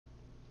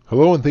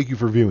Hello and thank you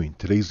for viewing.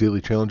 Today's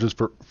daily challenges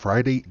for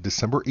Friday,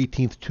 December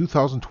 18th,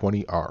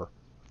 2020 are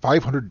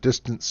 500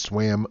 distance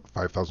swam,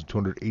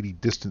 5,280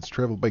 distance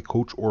traveled by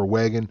coach or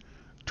wagon,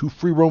 2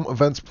 free roam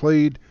events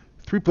played,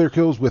 3 player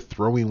kills with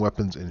throwing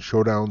weapons in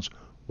showdowns,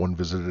 1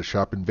 visited a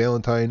shop in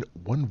Valentine,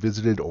 1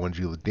 visited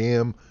Owanjila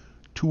Dam,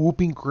 2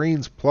 whooping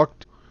cranes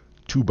plucked,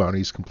 2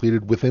 bounties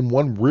completed within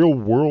 1 real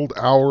world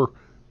hour,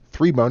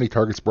 3 bounty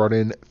targets brought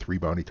in, 3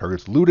 bounty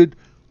targets looted,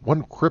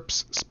 1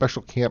 Crips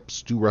special camp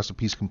stew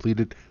recipes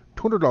completed,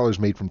 $200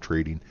 made from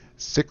trading,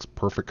 6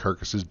 perfect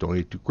carcasses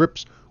donated to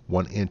Crips,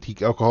 1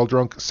 antique alcohol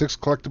drunk, 6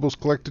 collectibles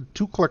collected,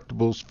 2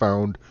 collectibles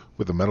found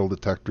with a metal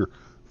detector,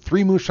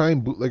 3 moonshine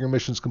bootlegger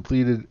missions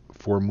completed,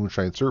 4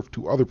 moonshine surf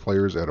to other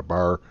players at a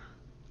bar,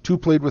 2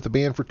 played with a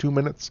band for 2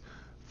 minutes,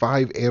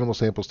 5 animal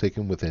samples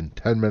taken within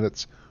 10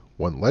 minutes,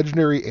 1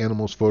 legendary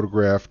animals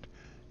photographed,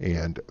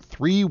 and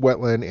 3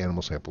 wetland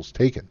animal samples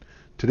taken.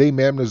 Today,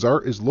 Mab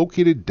Nazar is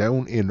located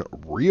down in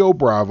Rio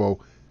Bravo,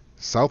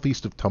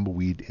 southeast of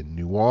Tumbleweed in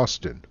New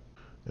Austin.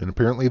 And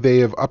apparently they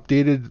have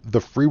updated the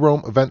free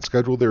roam event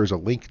schedule. There is a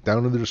link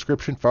down in the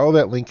description. Follow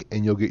that link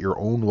and you'll get your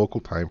own local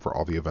time for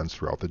all the events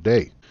throughout the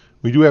day.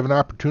 We do have an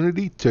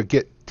opportunity to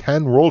get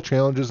 10 roll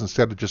challenges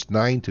instead of just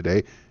 9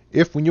 today.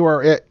 If when you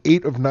are at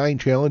 8 of 9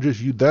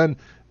 challenges, you then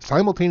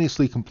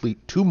simultaneously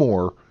complete 2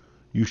 more,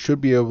 you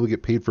should be able to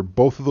get paid for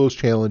both of those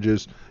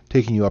challenges,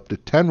 taking you up to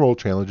 10 roll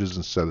challenges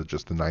instead of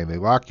just the 9 they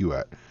lock you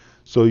at.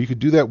 So you could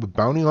do that with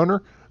Bounty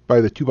Hunter by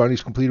the 2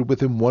 bounties completed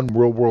within 1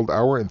 real world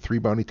hour and 3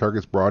 bounty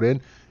targets brought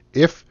in.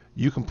 If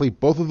you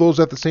complete both of those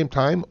at the same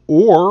time,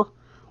 or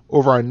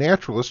over on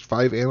Naturalist,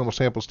 5 animal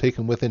samples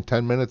taken within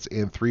 10 minutes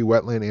and 3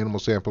 wetland animal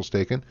samples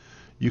taken,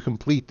 you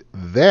complete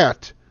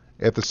that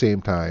at the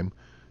same time.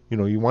 You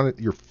know, you want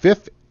your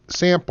 5th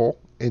sample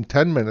in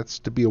 10 minutes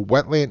to be a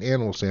wetland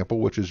animal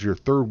sample, which is your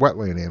 3rd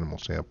wetland animal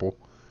sample.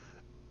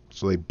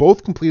 So they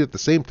both complete at the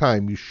same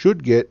time. You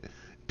should get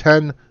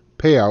 10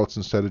 payouts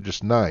instead of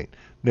just 9.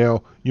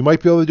 Now, you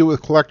might be able to do it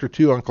with Collector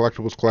too on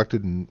collectibles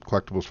collected and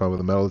collectibles found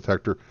with a metal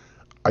detector.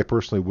 I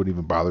personally wouldn't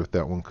even bother with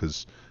that one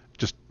because it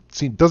just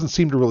doesn't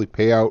seem to really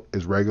pay out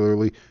as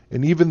regularly.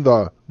 And even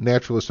the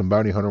Naturalist and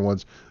Bounty Hunter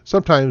ones,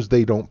 sometimes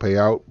they don't pay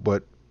out,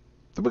 but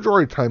the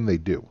majority of the time they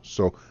do.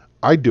 So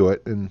I do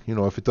it, and you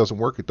know, if it doesn't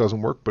work, it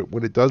doesn't work. But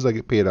when it does, I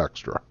get paid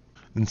extra.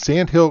 And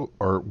Sandhill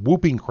or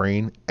Whooping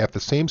Crane at the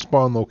same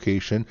spawn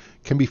location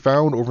can be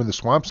found over in the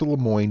swamps of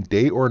Lemoyne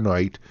day or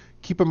night.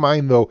 Keep in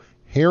mind though,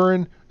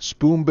 Heron,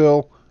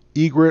 Spoonbill,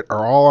 Egret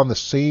are all on the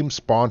same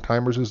spawn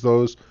timers as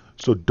those,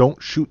 so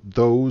don't shoot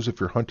those if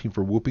you're hunting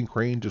for Whooping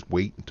Crane. Just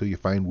wait until you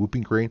find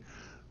Whooping Crane.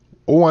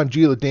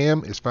 Owanjila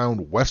Dam is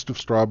found west of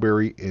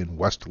Strawberry in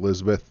West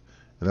Elizabeth.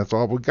 And that's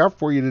all we got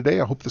for you today.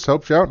 I hope this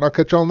helps you out, and I'll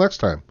catch y'all next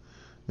time.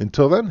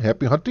 Until then,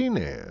 happy hunting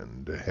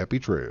and happy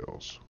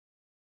trails.